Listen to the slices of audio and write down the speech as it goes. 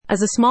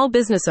As a small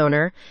business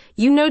owner,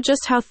 you know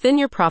just how thin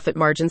your profit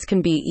margins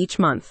can be each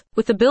month.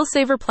 With the Bill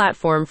Saver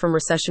platform from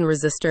Recession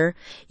Resistor,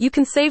 you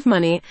can save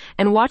money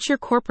and watch your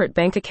corporate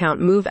bank account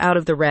move out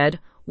of the red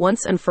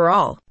once and for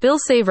all. Bill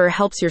Saver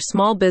helps your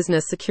small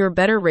business secure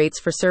better rates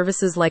for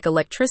services like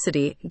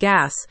electricity,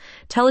 gas,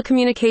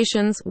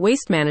 telecommunications,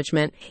 waste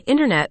management,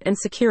 internet, and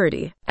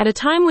security. At a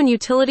time when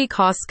utility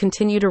costs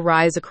continue to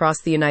rise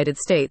across the United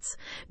States,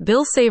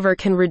 Bill Saver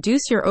can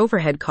reduce your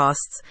overhead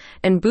costs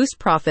and boost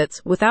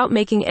profits without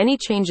making any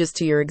changes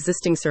to your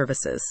existing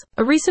services.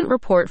 A recent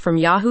report from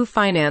Yahoo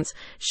Finance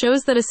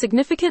shows that a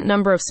significant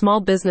number of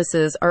small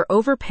businesses are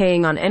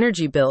overpaying on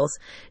energy bills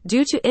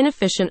due to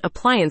inefficient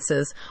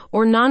appliances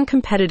or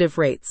non-competitive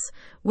rates.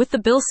 With the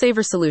Bill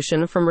Saver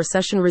solution from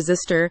Recession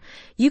Resistor,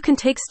 you can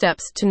take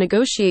steps to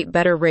negotiate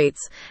better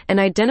rates and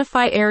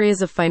identify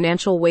areas of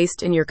financial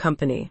waste in your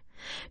company.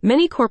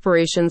 Many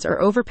corporations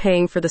are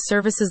overpaying for the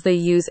services they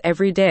use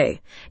every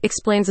day,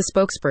 explains a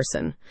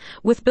spokesperson.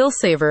 With Bill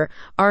Saver,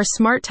 our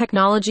smart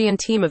technology and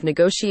team of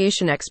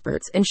negotiation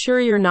experts ensure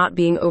you're not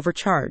being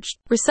overcharged.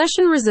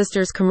 Recession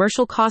Resistor's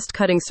commercial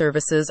cost-cutting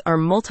services are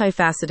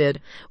multifaceted,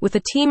 with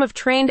a team of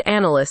trained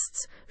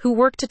analysts who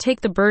work to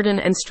take the burden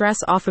and stress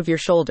off of your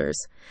shoulders.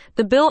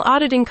 The bill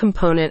auditing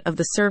component of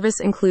the service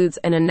includes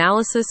an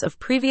analysis of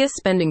previous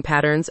spending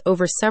patterns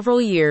over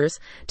several years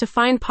to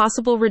find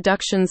possible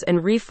reductions and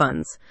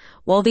refunds,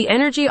 while the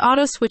energy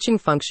auto-switching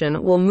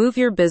function will move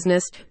your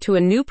business to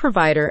a new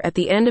provider at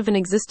the end of an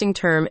existing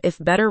term if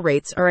better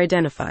rates are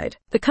identified.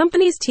 The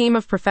company's team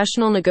of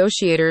professional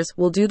negotiators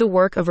will do the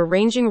work of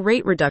arranging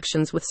rate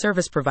reductions with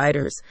service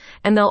providers,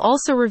 and they'll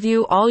also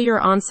review all your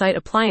on-site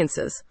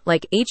appliances,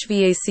 like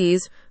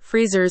HVACs,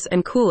 freezers,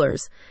 and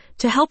coolers,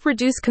 to help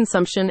reduce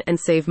consumption and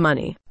save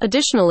money.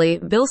 Additionally,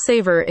 Bill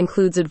Saver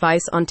includes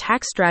advice on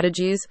tax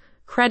strategies,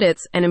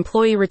 credits, and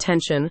employee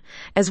retention,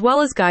 as well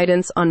as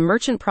guidance on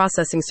merchant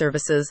processing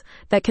services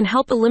that can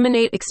help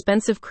eliminate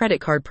expensive credit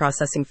card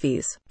processing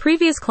fees.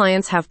 Previous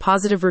clients have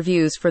positive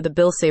reviews for the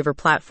Bill Saver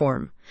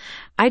platform.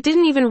 I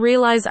didn't even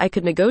realize I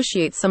could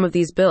negotiate some of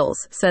these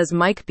bills, says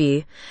Mike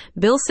B.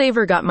 Bill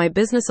Saver got my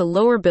business a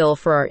lower bill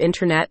for our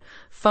internet,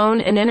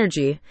 phone, and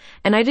energy,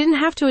 and I didn't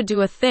have to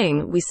do a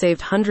thing. We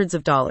saved hundreds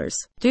of dollars.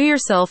 Do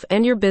yourself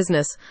and your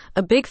business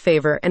a big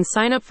favor and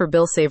sign up for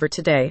Bill Saver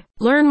today.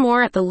 Learn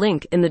more at the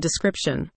link in the description.